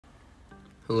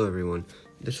Hello everyone,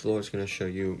 this vlog is going to show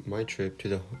you my trip to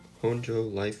the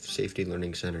Honjo Life Safety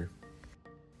Learning Center.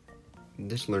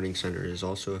 This learning center is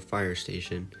also a fire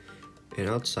station, and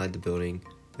outside the building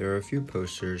there are a few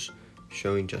posters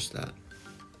showing just that.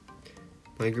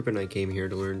 My group and I came here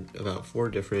to learn about 4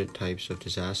 different types of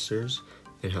disasters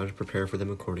and how to prepare for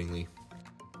them accordingly.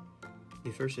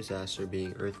 The first disaster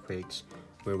being earthquakes,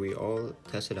 where we all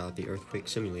tested out the earthquake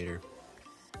simulator.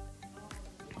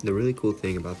 The really cool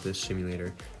thing about this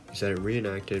simulator is that it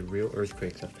reenacted real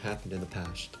earthquakes that have happened in the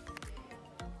past.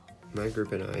 My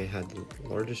group and I had the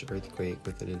largest earthquake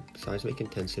with a seismic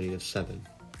intensity of 7.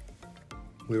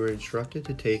 We were instructed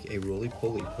to take a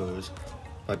roly-poly pose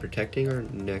by protecting our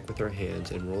neck with our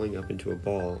hands and rolling up into a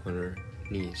ball on our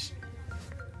knees.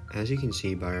 As you can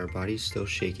see by our bodies still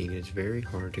shaking, it's very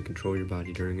hard to control your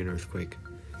body during an earthquake.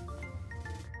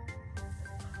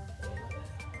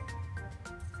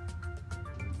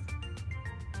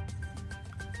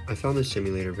 I found this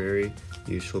simulator very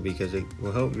useful because it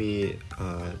will help me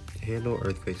handle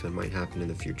earthquakes that might happen in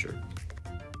the future.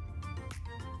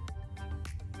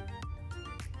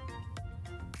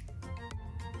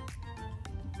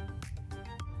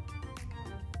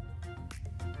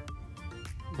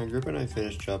 My group and I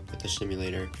finished up with the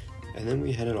simulator, and then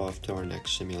we headed off to our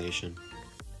next simulation.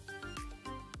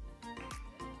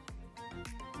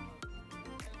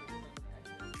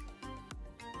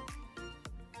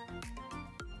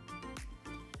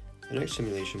 The next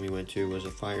simulation we went to was a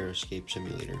fire escape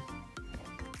simulator.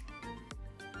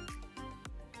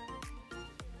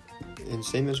 And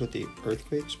same as with the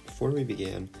earthquakes, before we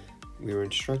began, we were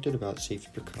instructed about safety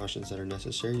precautions that are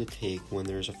necessary to take when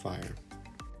there is a fire.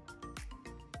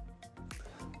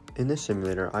 In this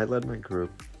simulator, I led my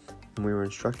group, and we were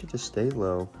instructed to stay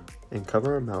low and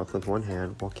cover our mouth with one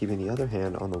hand while keeping the other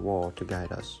hand on the wall to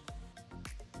guide us.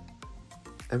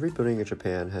 Every building in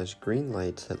Japan has green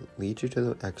lights that lead you to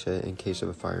the exit in case of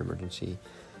a fire emergency,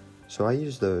 so I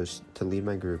used those to lead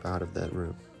my group out of that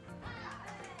room.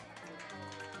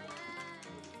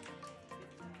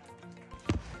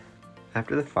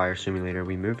 After the fire simulator,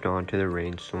 we moved on to the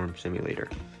rainstorm simulator.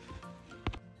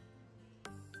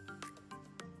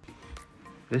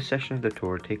 This section of the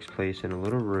tour takes place in a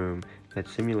little room that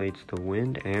simulates the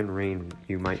wind and rain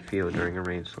you might feel during a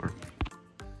rainstorm.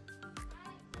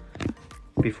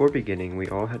 Before beginning, we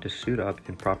all had to suit up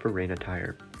in proper rain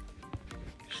attire,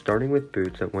 starting with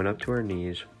boots that went up to our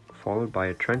knees, followed by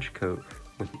a trench coat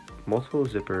with multiple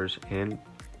zippers and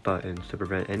buttons to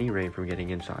prevent any rain from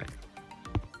getting inside.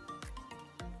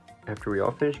 After we all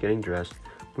finished getting dressed,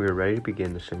 we were ready to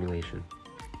begin the simulation.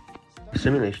 The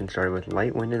simulation started with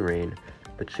light wind and rain,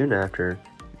 but soon after,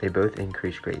 they both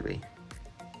increased greatly.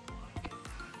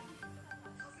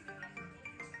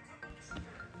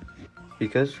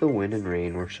 Because the wind and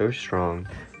rain were so strong,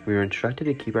 we were instructed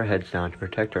to keep our heads down to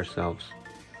protect ourselves.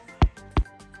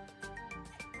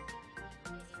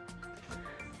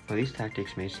 While these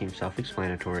tactics may seem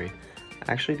self-explanatory,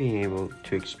 actually being able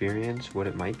to experience what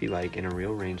it might be like in a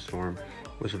real rainstorm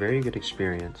was a very good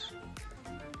experience.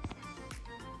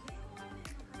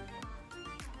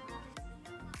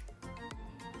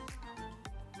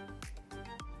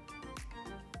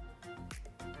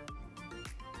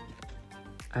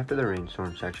 After the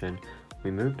rainstorm section, we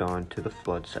moved on to the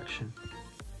flood section.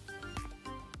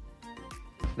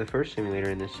 The first simulator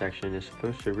in this section is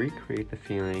supposed to recreate the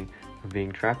feeling of being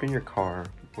trapped in your car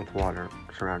with water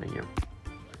surrounding you.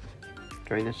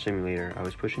 During this simulator, I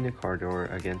was pushing the car door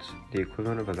against the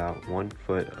equivalent of about 1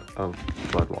 foot of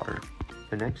flood water.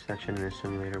 The next section in this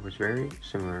simulator was very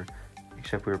similar,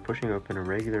 except we were pushing open a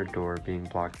regular door being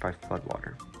blocked by flood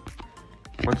water.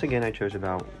 Once again, I chose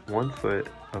about 1 foot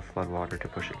of floodwater to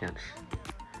push against.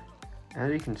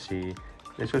 As you can see,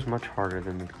 this was much harder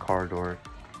than the car door,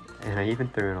 and I even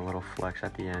threw in a little flex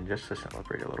at the end just to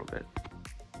celebrate a little bit.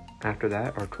 After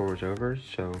that, our tour was over,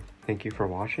 so thank you for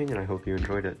watching, and I hope you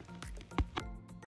enjoyed it.